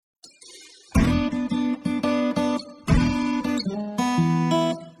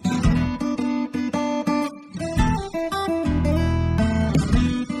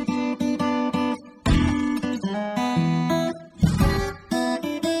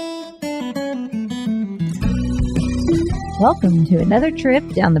Welcome to another trip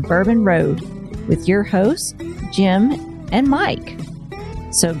down the Bourbon Road with your hosts, Jim and Mike.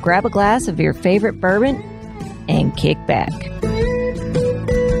 So grab a glass of your favorite bourbon and kick back.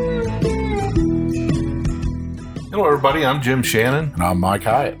 Hello, everybody. I'm Jim Shannon. And I'm Mike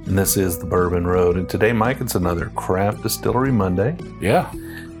Hyatt. And this is the Bourbon Road. And today, Mike, it's another Craft Distillery Monday. Yeah.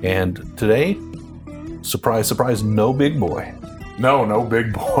 And today, surprise, surprise, no big boy. No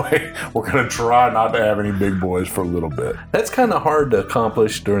big boy. We're going to try not to have any big boys for a little bit. That's kind of hard to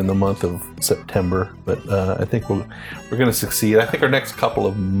accomplish during the month of September, but I think we're going to succeed. I think our next couple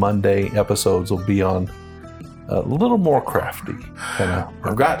of Monday episodes will be on a little more crafty.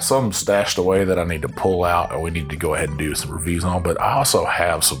 I've got some stashed away that I need to pull out, and we need to go ahead and do some reviews on, but I also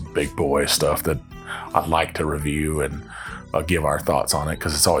have some big boy stuff that I'd like to review and give our thoughts on it,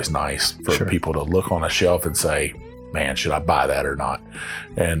 because it's always nice for people to look on a shelf and say, man, should I buy that or not?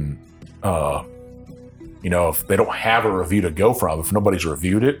 And, if they don't have a review to go from, if nobody's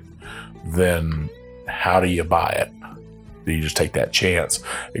reviewed it, then how do you buy it? Do you just take that chance,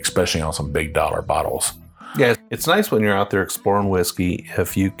 especially on some big dollar bottles? Yeah, it's nice when you're out there exploring whiskey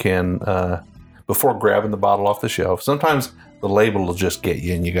if you can, before grabbing the bottle off the shelf. Sometimes the label will just get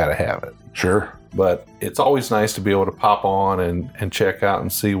you and you got to have it. Sure. But it's always nice to be able to pop on and check out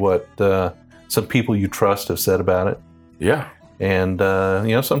and see what some people you trust have said about it. Yeah. And,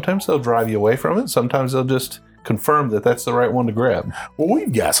 sometimes they'll drive you away from it. Sometimes they'll just confirm that that's the right one to grab. Well,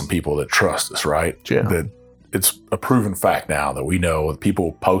 we've got some people that trust us, right? Yeah. That it's a proven fact now that we know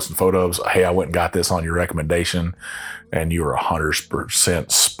people posting photos. Hey, I went and got this on your recommendation, and you were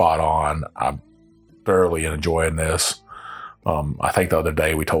 100% spot on. I'm thoroughly enjoying this. I think the other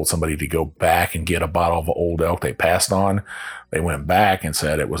day we told somebody to go back and get a bottle of Old Elk they passed on. They went back and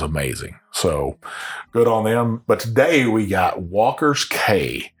said it was amazing. So good on them. But today we got Walker's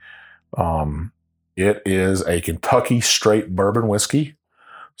K. It is a Kentucky straight bourbon whiskey.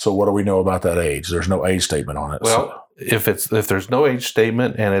 So what do we know about that age? There's no age statement on it. Well, if there's no age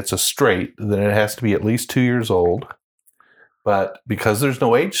statement and it's a straight, then it has to be at least 2 years old. But because there's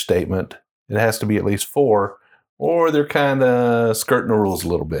no age statement, it has to be at least 4, or they're kind of skirting the rules a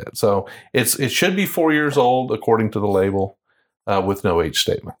little bit. So it should be 4 years old according to the label, with no age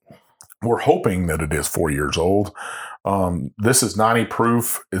statement. We're hoping that it is 4 years old. This is 90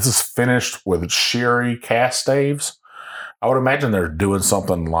 proof. This is finished with sherry cast staves. I would imagine they're doing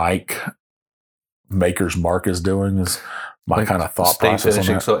something like Maker's Mark is doing, is my kind of thought process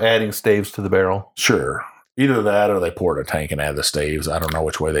finishing, on that. So adding staves to the barrel. Sure. Either that or they pour it in a tank and add the staves. I don't know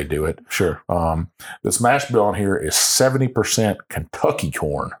which way they do it. Sure. This mash bill on here is 70% Kentucky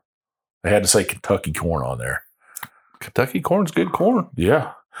corn. They had to say Kentucky corn on there. Kentucky corn's good corn.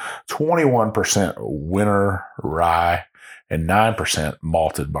 Yeah. 21% winter rye and 9%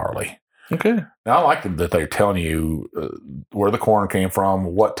 malted barley. Okay. Now, I like that they're telling you where the corn came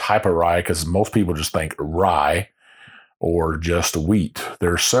from, what type of rye, because most people just think rye or just wheat.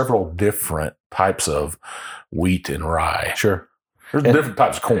 There are several different types of wheat and rye. Sure. There's different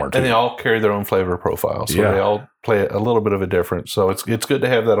types of corn, too. And they all carry their own flavor profile. So they all play a little bit of a difference. So it's good to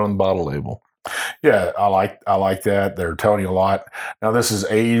have that on the bottle label. Yeah, I like that. They're telling you a lot. Now, this is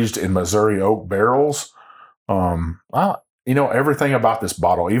aged in Missouri oak barrels. Everything about this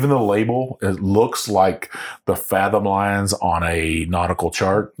bottle, even the label, it looks like the fathom lines on a nautical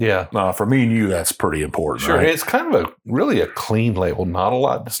chart. Yeah. For me and you, that's pretty important. Sure. Right? It's kind of really a clean label. Not a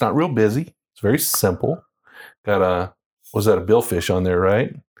lot. It's not real busy. It's very simple. Got was that a billfish on there, right?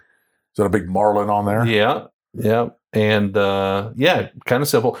 Is that a big marlin on there? Yeah. Yeah. And kind of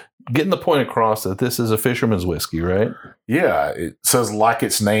simple. Getting the point across that this is a fisherman's whiskey, right? Yeah. It says, like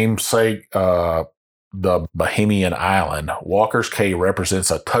its namesake, the Bahamian island, Walker's K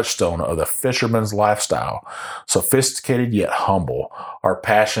represents a touchstone of the fisherman's lifestyle. Sophisticated yet humble. Our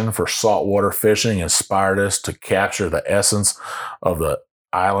passion for saltwater fishing inspired us to capture the essence of the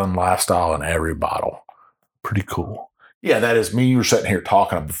island lifestyle in every bottle. Pretty cool. Yeah, that is me. You were sitting here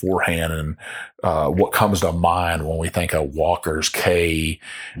talking beforehand, and what comes to mind when we think of Walker's K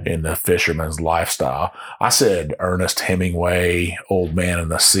in the fisherman's lifestyle? I said Ernest Hemingway, Old Man in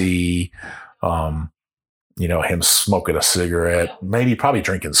the Sea, him smoking a cigarette, probably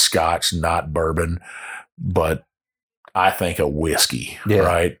drinking scotch, not bourbon, but I think of whiskey,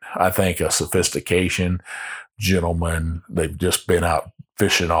 right? I think of sophistication, gentlemen. They've just been out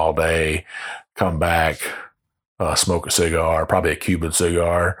fishing all day, come back, smoke a cigar, probably a Cuban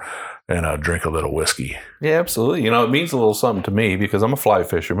cigar, and drink a little whiskey. Yeah, absolutely. It means a little something to me because I'm a fly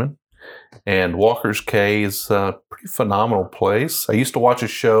fisherman, and Walker's K is a pretty phenomenal place. I used to watch a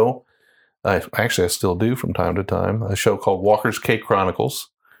show. Actually, I still do from time to time. A show called Walker's K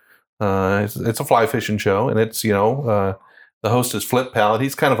Chronicles. It's a fly fishing show, and it's The host is Flip Pallet.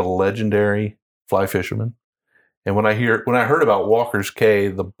 He's kind of a legendary fly fisherman. And when I heard about Walker's Cay,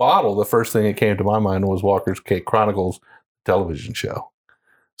 the first thing that came to my mind was Walker's Cay Chronicles television show.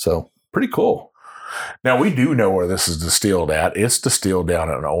 So pretty cool. Now, we do know where this is distilled at. It's distilled down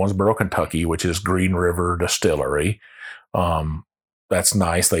in Owensboro, Kentucky, which is Green River Distillery. That's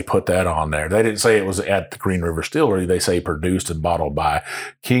nice. They put that on there. They didn't say it was at the Green River Distillery. They say produced and bottled by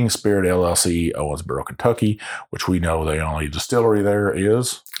King Spirit LLC, Owensboro, Kentucky, which we know the only distillery there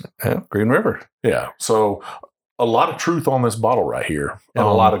is. Yeah, Green River. Yeah. So a lot of truth on this bottle right here. And a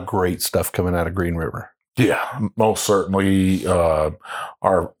lot of great stuff coming out of Green River. Yeah, most certainly.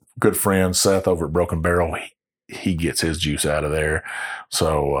 Our good friend Seth over at Broken Barrel, he gets his juice out of there.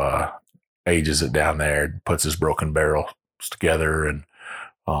 So ages it down there, puts his Broken Barrel together, and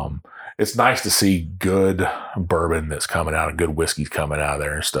it's nice to see good bourbon that's coming out, good whiskeys coming out of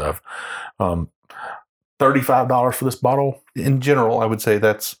there and stuff. $35 for this bottle. In general, I would say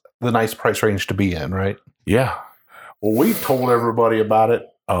that's the nice price range to be in, right? Yeah. Well, we've told everybody about it.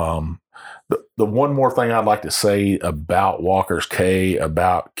 The one more thing I'd like to say about Walker's Cay,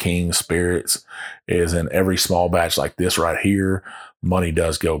 about King Spirits, is in every small batch like this right here, money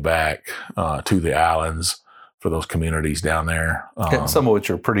does go back to the islands for those communities down there. And some of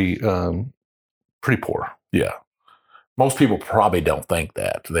which are pretty poor. Yeah. Most people probably don't think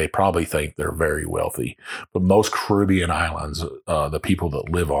that. They probably think they're very wealthy. But most Caribbean islands, the people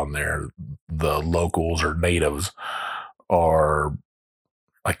that live on there, the locals or natives, are,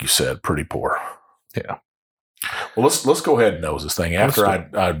 like you said, pretty poor. Yeah. Well, let's go ahead and nose this thing. After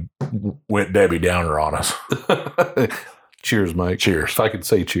I went Debbie Downer on us. Cheers, Mike. Cheers. If I could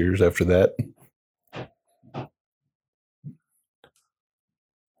say cheers after that.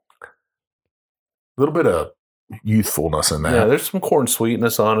 A little bit of youthfulness in that. Yeah, there's some corn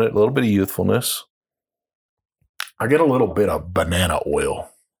sweetness on it, a little bit of youthfulness. I get a little bit of banana oil.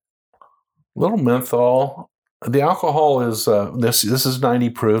 A little menthol. The alcohol is, this is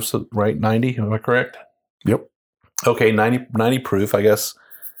 90 proof, so, right? 90, am I correct? Yep. Okay, 90 proof. I guess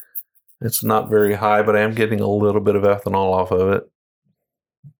it's not very high, but I am getting a little bit of ethanol off of it.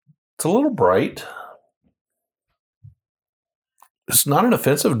 It's a little bright. It's not an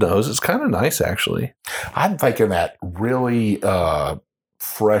offensive nose. It's kind of nice, actually. I'm thinking that really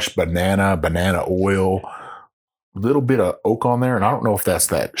fresh banana oil, little bit of oak on there. And I don't know if that's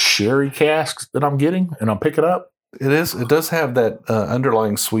that sherry cask that I'm getting and I'm picking up. It is. It does have that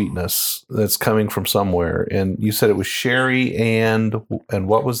underlying sweetness that's coming from somewhere. And you said it was sherry and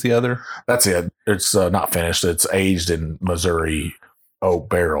what was the other? That's it. It's not finished. It's aged in Missouri oak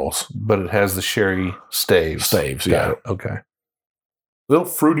barrels. But it has the sherry staves. Staves, yeah. Okay. Little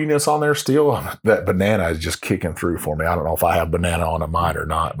fruitiness on there still. That banana is just kicking through for me. I don't know if I have banana on mine or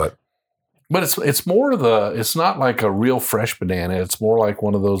not, but it's more it's not like a real fresh banana. It's more like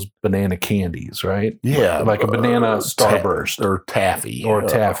one of those banana candies, right? Yeah. Like a banana starburst. Or taffy. Or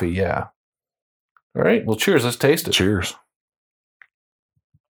taffy, yeah. All right. Well, cheers. Let's taste it. Cheers.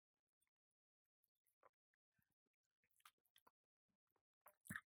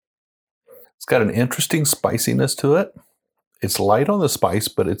 It's got an interesting spiciness to it. It's light on the spice,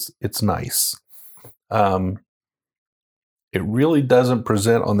 but it's nice. It really doesn't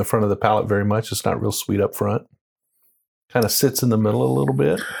present on the front of the palate very much. It's not real sweet up front. Kind of sits in the middle a little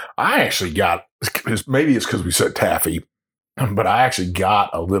bit. I actually got, maybe it's because we said taffy, but I actually got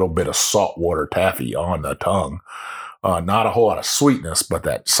a little bit of saltwater taffy on the tongue. Not a whole lot of sweetness, but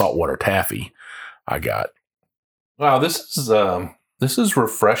that saltwater taffy I got. Wow, this is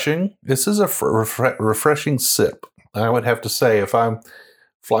refreshing. This is a refreshing sip. I would have to say, if I'm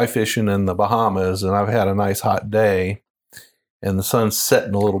fly fishing in the Bahamas and I've had a nice hot day and the sun's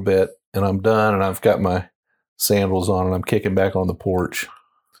setting a little bit and I'm done and I've got my sandals on and I'm kicking back on the porch,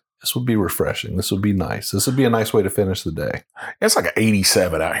 this would be refreshing. This would be nice. This would be a nice way to finish the day. It's like an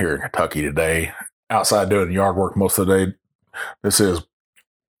 87 out here in Kentucky today. Outside doing yard work most of the day. This is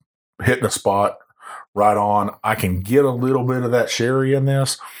hitting a spot right on. I can get a little bit of that sherry in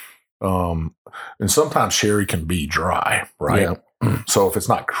this. And sometimes sherry can be dry, right? Yeah. So if it's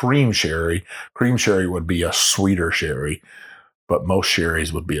not cream sherry would be a sweeter sherry, but most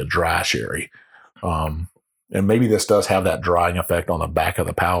sherries would be a dry sherry. And maybe this does have that drying effect on the back of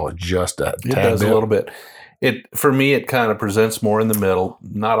the palate, just a tad bit. It does a little bit. For me, it kind of presents more in the middle.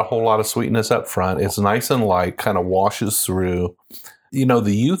 Not a whole lot of sweetness up front. It's nice and light, kind of washes through. You know,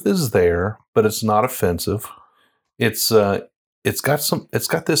 the youth is there, but it's not offensive. It's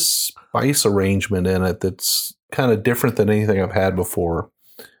got this spice arrangement in it that's kind of different than anything I've had before.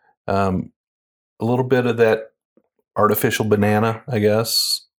 A little bit of that artificial banana, I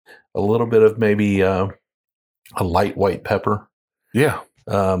guess. A little bit of maybe a light white pepper. Yeah.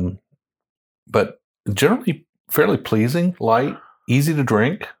 But generally fairly pleasing, light, easy to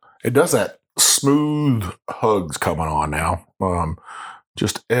drink. It does that smooth hugs coming on now.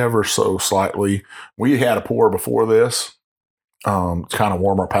 Just ever so slightly. We had a pour before this. Kind of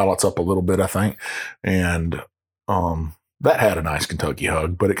warm our palates up a little bit, I think. And that had a nice Kentucky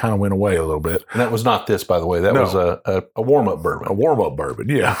hug, but it kind of went away a little bit. And that was not this, by the way. That was a warm-up bourbon. A warm-up bourbon,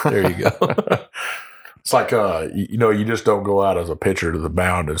 yeah. There you go. It's like, you just don't go out as a pitcher to the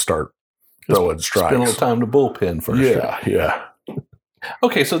mound and start throwing strikes. Spend a little time to bullpen first. Yeah.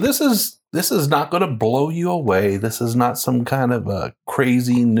 Okay, so this is not going to blow you away. This is not some kind of a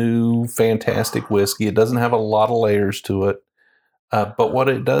crazy new fantastic whiskey. It doesn't have a lot of layers to it. But what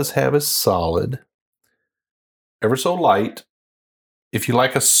it does have is solid, ever so light. If you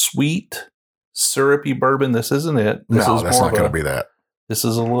like a sweet, syrupy bourbon, this isn't it. That's not going to be that. This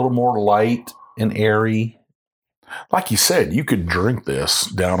is a little more light and airy. Like you said, you could drink this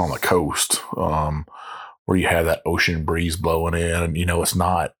down on the coast, where you have that ocean breeze blowing in, and it's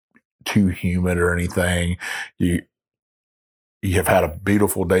not too humid or anything. You have had a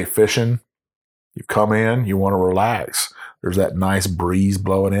beautiful day fishing. You come in, you want to relax. There's that nice breeze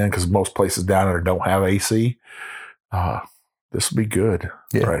blowing in because most places down there don't have AC. This would be good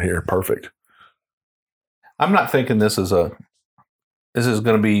right here. Perfect. I'm not thinking this is going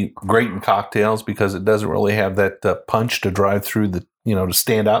to be great in cocktails because it doesn't really have that punch to drive through to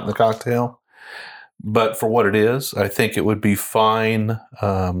stand out in the cocktail. But for what it is, I think it would be fine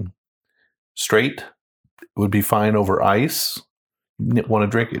straight. It would be fine over ice. You want to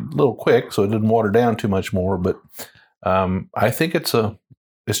drink it a little quick so it doesn't water down too much more. But I think it's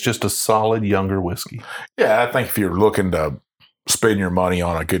just a solid younger whiskey. Yeah, I think if you're looking to spend your money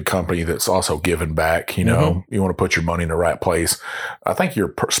on a good company that's also giving back, you want to put your money in the right place. I think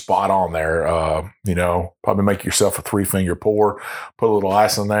you're spot on there. Probably make yourself a 3-finger pour, put a little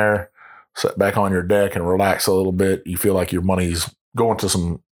ice in there, sit back on your deck and relax a little bit. You feel like your money's going to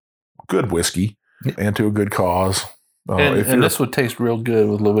some good whiskey and to a good cause. And this would taste real good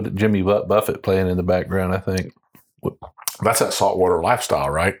with a little bit of Jimmy Buffett playing in the background, I think. That's that saltwater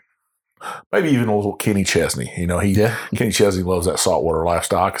lifestyle, right? Maybe even a little Kenny Chesney. Kenny Chesney loves that saltwater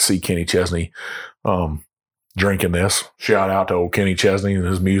lifestyle. I can see Kenny Chesney drinking this. Shout out to old Kenny Chesney and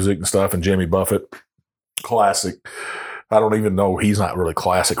his music and stuff, and Jimmy Buffett. Classic. I don't even know. He's not really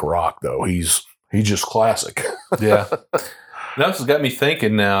classic rock, though. He's just classic. Yeah. Now this has got me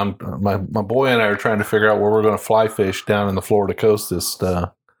thinking now. My boy and I are trying to figure out where we're going to fly fish down in the Florida coast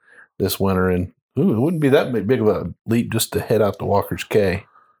this winter. And it wouldn't be that big of a leap just to head out to Walker's Cay.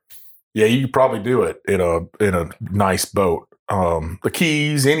 Yeah, you could probably do it in a nice boat. The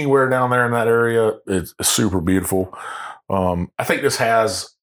Keys, anywhere down there in that area, it's super beautiful. I think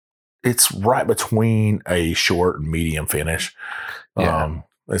it's right between a short and medium finish. Yeah.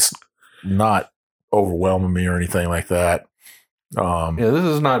 It's not overwhelming me or anything like that. This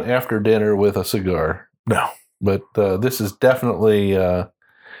is not after dinner with a cigar. No. But this is definitely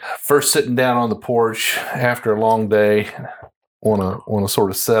first sitting down on the porch after a long day. Want to sort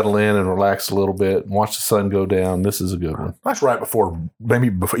of settle in and relax a little bit and watch the sun go down. This is a good one. That's right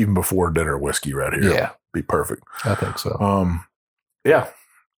even before dinner whiskey right here. Yeah. Be perfect. I think so. Yeah.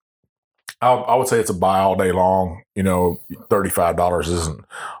 I would say it's a buy all day long. $35 isn't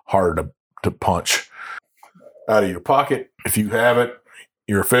hard to punch out of your pocket. If you have it,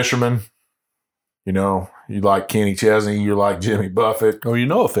 you're a fisherman. You like Kenny Chesney, you like Jimmy Buffett. Or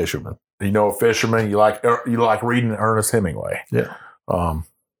a fisherman. A fisherman. You like reading Ernest Hemingway. Yeah.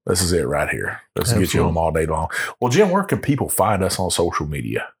 This is it right here. This will get you home all day long. Well, Jim, where can people find us on social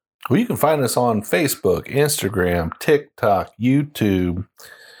media? Well, you can find us on Facebook, Instagram, TikTok, YouTube.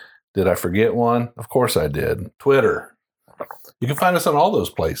 Did I forget one? Of course I did. Twitter. You can find us on all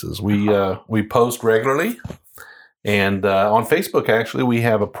those places. We post regularly. And on Facebook, actually, we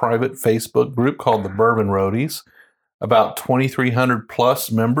have a private Facebook group called the Bourbon Roadies. About 2,300 plus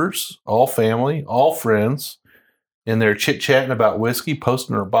members, all family, all friends. And they're chit-chatting about whiskey,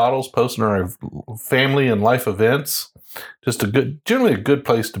 posting our bottles, posting our family and life events. Just generally a good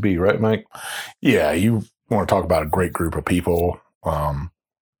place to be, right, Mike? Yeah, you want to talk about a great group of people. You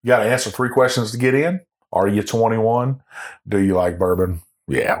got to answer 3 questions to get in. Are you 21? Do you like bourbon?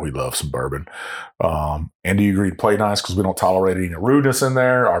 Yeah, we love some bourbon. And do you agree to play nice because we don't tolerate any rudeness in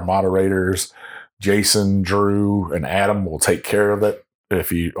there? Our moderators, Jason, Drew, and Adam will take care of it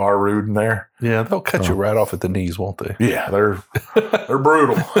if you are rude in there. Yeah, they'll cut you right off at the knees, won't they? Yeah, they're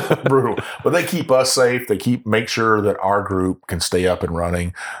brutal, brutal. But they keep us safe. They make sure that our group can stay up and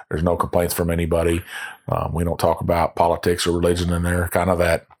running. There's no complaints from anybody. We don't talk about politics or religion in there. Kind of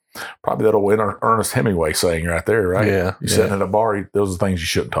that Probably that old Ernest Hemingway saying right there, right? Yeah. You're sitting at a bar, those are things you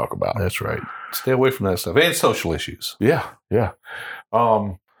shouldn't talk about. That's right. Stay away from that stuff. And social issues. Yeah.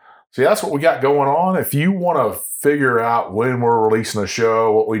 See, that's what we got going on. If you want to figure out when we're releasing a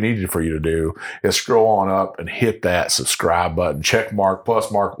show, what we needed for you to do is scroll on up and hit that subscribe button, check mark,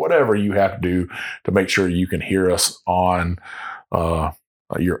 plus mark, whatever you have to do to make sure you can hear us on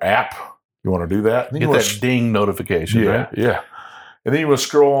your app. You want to do that? Get that ding notification, right? Yeah. And then you will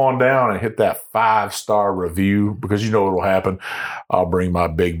scroll on down and hit that 5-star review, because you know what will happen. I'll bring my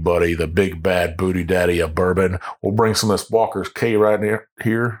big buddy, the big bad booty daddy of bourbon. We'll bring some of this Walker's K right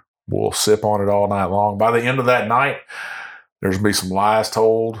here. We'll sip on it all night long. By the end of that night, there's going to be some lies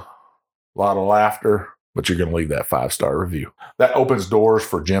told, a lot of laughter, but you're going to leave that 5-star review. That opens doors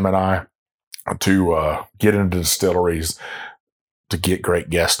for Jim and I to get into distilleries, to get great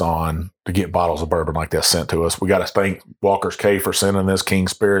guests on, to get bottles of bourbon like that sent to us. We got to thank Walker's K for sending this, King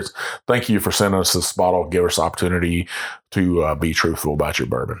Spirits. Thank you for sending us this bottle. Give us opportunity to be truthful about your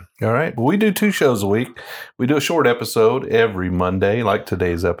bourbon. All right. Well, we do 2 shows a week. We do a short episode every Monday, like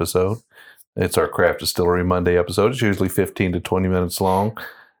today's episode. It's our Craft Distillery Monday episode. It's usually 15 to 20 minutes long.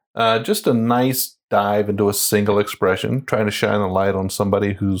 Just a nice dive into a single expression, trying to shine a light on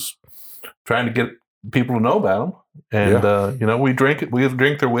somebody who's trying to get people to know about them. And, we drink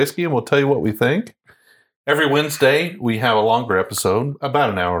their whiskey and we'll tell you what we think. Every Wednesday, we have a longer episode, about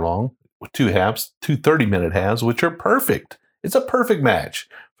an hour long, with 2 halves, 2 30-minute halves, which are perfect. It's a perfect match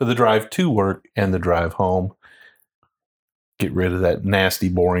for the drive to work and the drive home. Get rid of that nasty,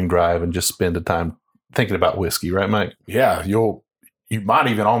 boring drive and just spend the time thinking about whiskey, right, Mike? Yeah, you might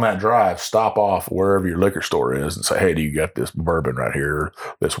even on that drive stop off wherever your liquor store is and say, hey, do you got this bourbon right here,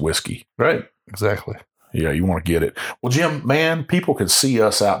 this whiskey? Right, exactly. Yeah, you want to get it. Well, Jim, man, people can see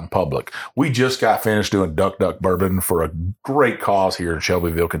us out in public. We just got finished doing Duck Duck Bourbon for a great cause here in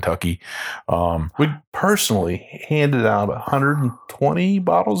Shelbyville, Kentucky. We personally handed out 120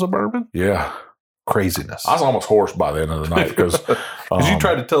 bottles of bourbon. Yeah. Craziness. I was almost hoarse by the end of the night because you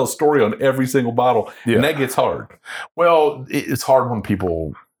try to tell a story on every single bottle, and that gets hard. Well, it's hard when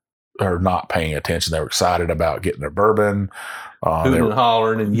people are not paying attention. They're excited about getting their bourbon. Hooting and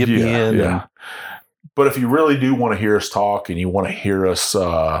hollering and yipping. Yeah. But if you really do want to hear us talk and you want to hear us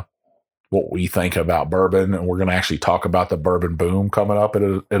what we think about bourbon, and we're going to actually talk about the bourbon boom coming up at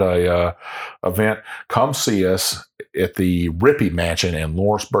a event, come see us at the Rippey Mansion in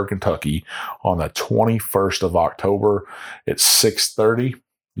Lawrenceburg, Kentucky on the 21st of October at 6:30.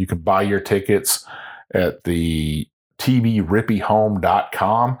 You can buy your tickets at the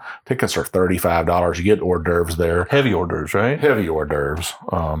tbrippeyhome.com. Tickets are $35. You get hors d'oeuvres there. Heavy hors d'oeuvres, right? Heavy hors d'oeuvres.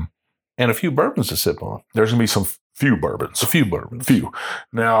 And a few bourbons to sip on. There's going to be some few bourbons. A few bourbons. Few.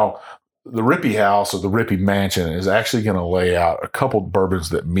 Now, the Rippey House or the Rippey Mansion is actually going to lay out a couple bourbons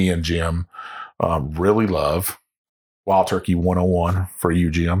that me and Jim really love. Wild Turkey 101 for you,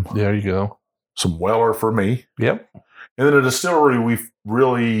 Jim. There you go. Some Weller for me. Yep. And then a distillery we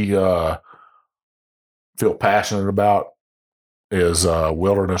really feel passionate about is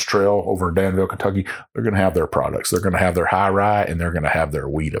Wilderness Trail over in Danville, Kentucky. They're going to have their products. They're going to have their high rye, and they're going to have their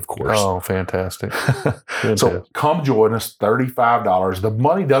wheat, of course. Oh, fantastic. So come join us, $35. The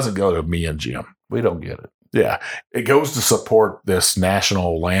money doesn't go to me and Jim. We don't get it. Yeah. It goes to support this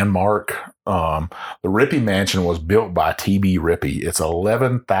national landmark. The Rippey Mansion was built by T.B. Rippey. It's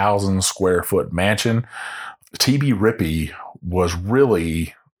 11,000 square foot mansion. T.B. Rippey was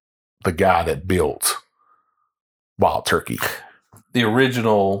really the guy that built Wild Turkey. The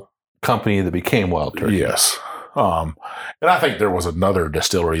original company that became Wild Turkey. Yes. And I think there was another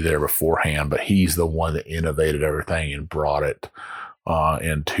distillery there beforehand, but he's the one that innovated everything and brought it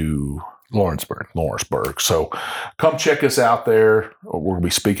into Lawrenceburg. So come check us out there. We're going to be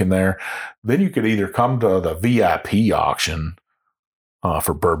speaking there. Then you could either come to the VIP auction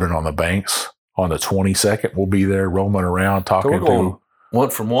for Bourbon on the Banks on the 22nd. We'll be there roaming around talking to... One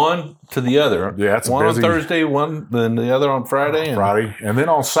from one to the other. Yeah, it's one busy. On Thursday, one then the other on Friday. And then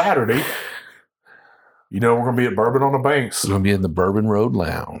on Saturday, we're going to be at Bourbon on the Banks. We're going to be in the Bourbon Road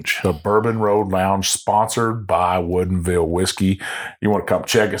Lounge. The Bourbon Road Lounge, sponsored by Woodinville Whiskey. You want to come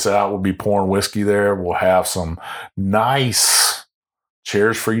check us out? We'll be pouring whiskey there. We'll have some nice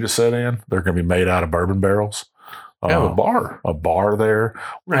chairs for you to sit in. They're going to be made out of bourbon barrels. Have a bar. A bar there.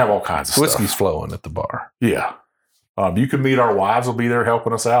 We're going to have all kinds of Whiskey's stuff. flowing at the bar. Yeah. You can meet our wives will be there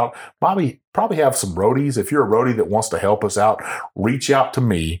helping us out. Probably have some roadies. If you're a roadie that wants to help us out, reach out to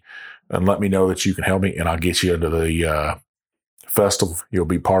me and let me know that you can help me, and I'll get you into the festival. You'll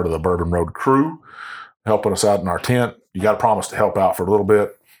be part of the Bourbon Road crew, helping us out in our tent. You got to promise to help out for a little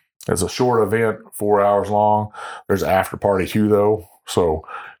bit. It's a short event, 4 hours long. There's an after party too, though. So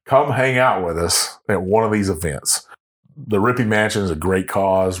come hang out with us at one of these events. The Rippey Mansion is a great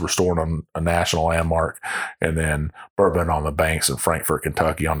cause, restoring a national landmark, and then Bourbon on the Banks in Frankfort,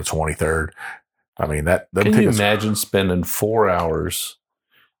 Kentucky on the 23rd. I mean, Can you imagine spending 4 hours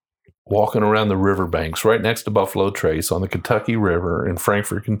walking around the riverbanks right next to Buffalo Trace on the Kentucky River in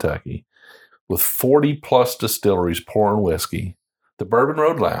Frankfort, Kentucky, with 40 plus distilleries pouring whiskey, the Bourbon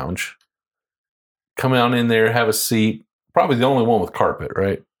Road Lounge, come out in there, have a seat, probably the only one with carpet,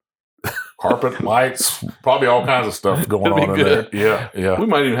 right? Carpet, lights, probably all kinds of stuff going on in there. Yeah. We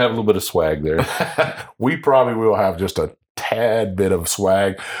might even have a little bit of swag there. We probably will have just a tad bit of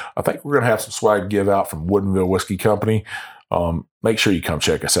swag. I think we're going to have some swag to give out from Woodinville Whiskey Company. Make sure you come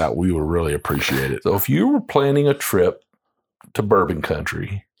check us out. We would really appreciate it. So if you were planning a trip to Bourbon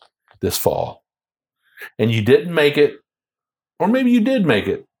Country this fall and you didn't make it, or maybe you did make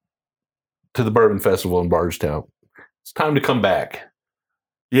it to the Bourbon Festival in Bardstown, it's time to come back.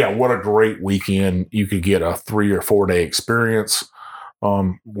 Yeah, what a great weekend. You could get a 3 or 4 day experience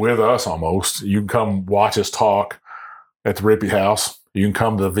with us almost. You can come watch us talk at the Rippey House. You can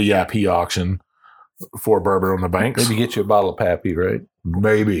come to the VIP auction for Bourbon on the Banks. Maybe get you a bottle of Pappy, right?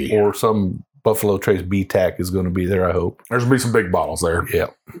 Maybe. Or some Buffalo Trace B-Tac is going to be there, I hope. There's going to be some big bottles there.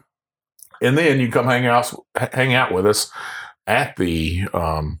 Yeah. And then you come hang out with us at the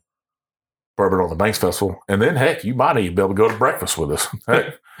Bourbon on the Banks Festival. And then, heck, you might even be able to go to breakfast with us.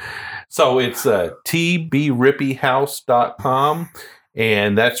 So it's tbrippeyhouse.com,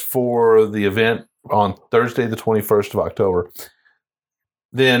 and that's for the event on Thursday, the 21st of October.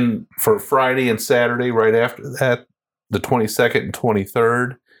 Then for Friday and Saturday, right after that, the 22nd and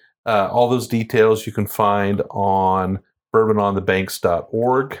 23rd, all those details you can find on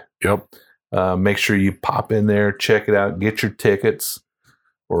bourbononthebanks.org. Yep. Make sure you pop in there, check it out, get your tickets,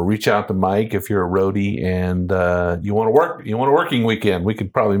 or reach out to Mike if you're a roadie and you want a working weekend. We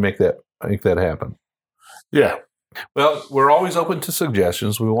could probably make that happen. Yeah. Well, we're always open to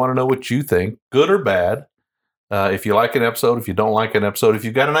suggestions. We want to know what you think, good or bad. If you like an episode, if you don't like an episode, if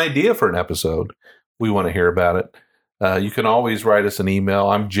you've got an idea for an episode, we want to hear about it. You can always write us an email.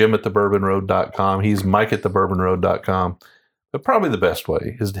 I'm Jim@thebourbonroad.com. He's Mike@thebourbonroad.com. But probably the best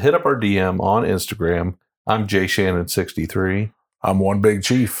way is to hit up our DM on Instagram. I'm JShannon63. I'm One Big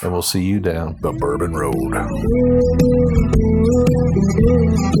Chief. And we'll see you down the Bourbon Road.